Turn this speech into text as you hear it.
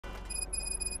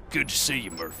Good to see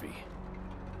you, Murphy.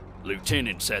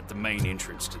 Lieutenant's at the main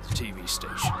entrance to the TV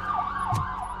station.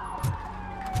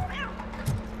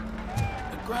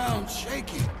 The ground's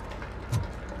shaking.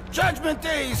 Judgment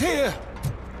Day is here!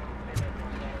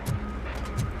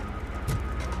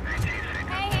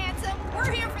 Hey, handsome,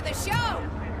 we're here for the show!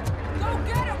 Go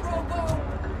get it, Robo!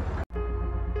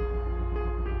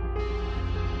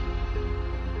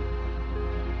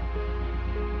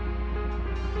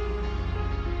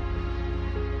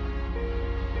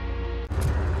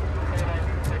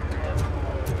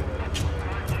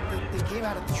 They came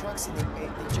out of the trucks and they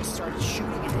just started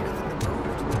shooting at anything that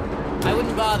moved. I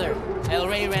wouldn't bother. I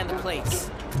already ran the plates.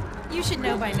 You should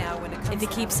know by now when it comes If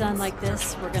it keeps on like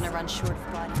this, we're gonna run short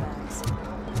of body bags.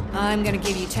 I'm gonna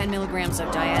give you 10 milligrams of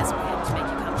diazepam to make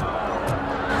you comfortable.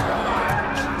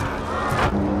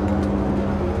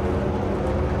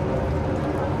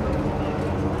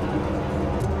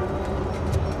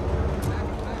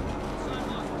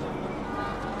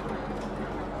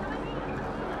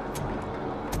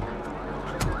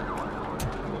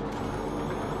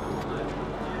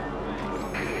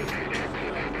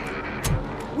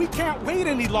 We can't wait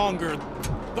any longer.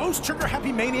 Those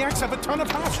trigger-happy maniacs have a ton of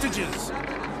hostages.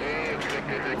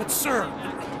 But sir...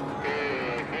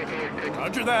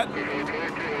 Roger that.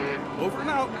 Over and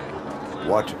out.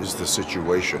 What is the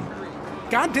situation?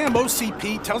 Goddamn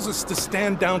OCP tells us to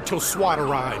stand down till SWAT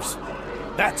arrives.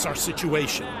 That's our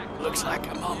situation. Looks like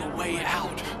I'm on the way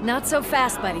out. Not so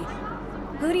fast, buddy.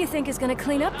 Who do you think is gonna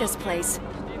clean up this place?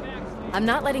 I'm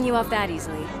not letting you off that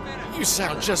easily. You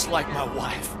sound just like my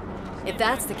wife. If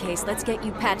that's the case, let's get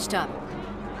you patched up.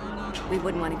 We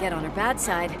wouldn't want to get on her bad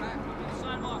side.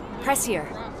 Press here.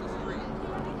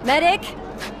 Medic!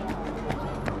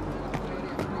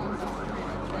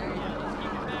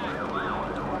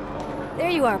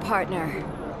 There you are, partner.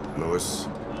 Lewis?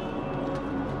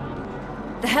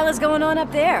 The hell is going on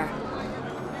up there?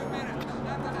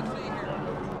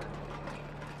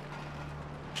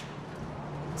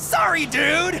 Sorry,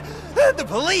 dude! The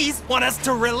police want us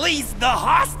to release the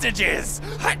hostages!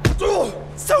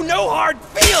 So no hard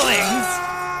feelings!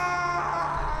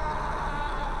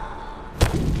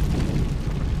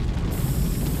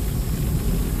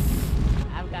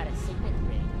 I've got a signet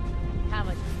ring. How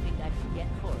much do you think I can get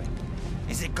for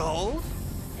it? Is it gold?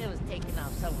 It was taken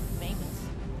off someone famous.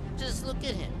 Just look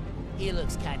at him. He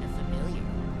looks kind of familiar.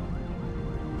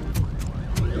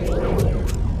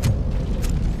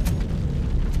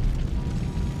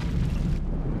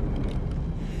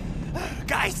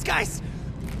 Guys,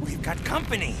 we've got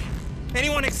company.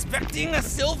 Anyone expecting a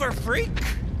silver freak?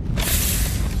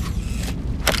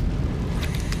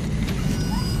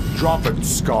 Drop it,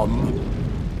 scum.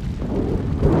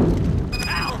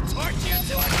 I'll torch you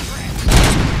to a crisp!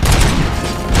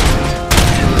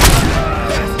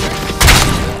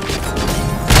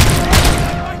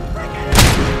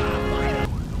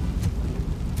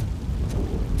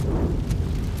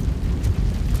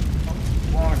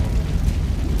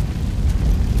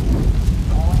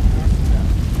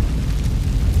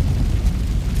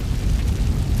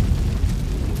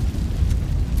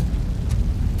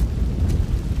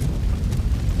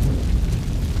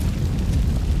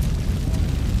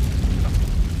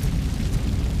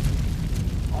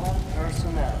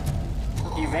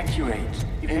 Evacuate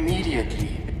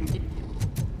immediately.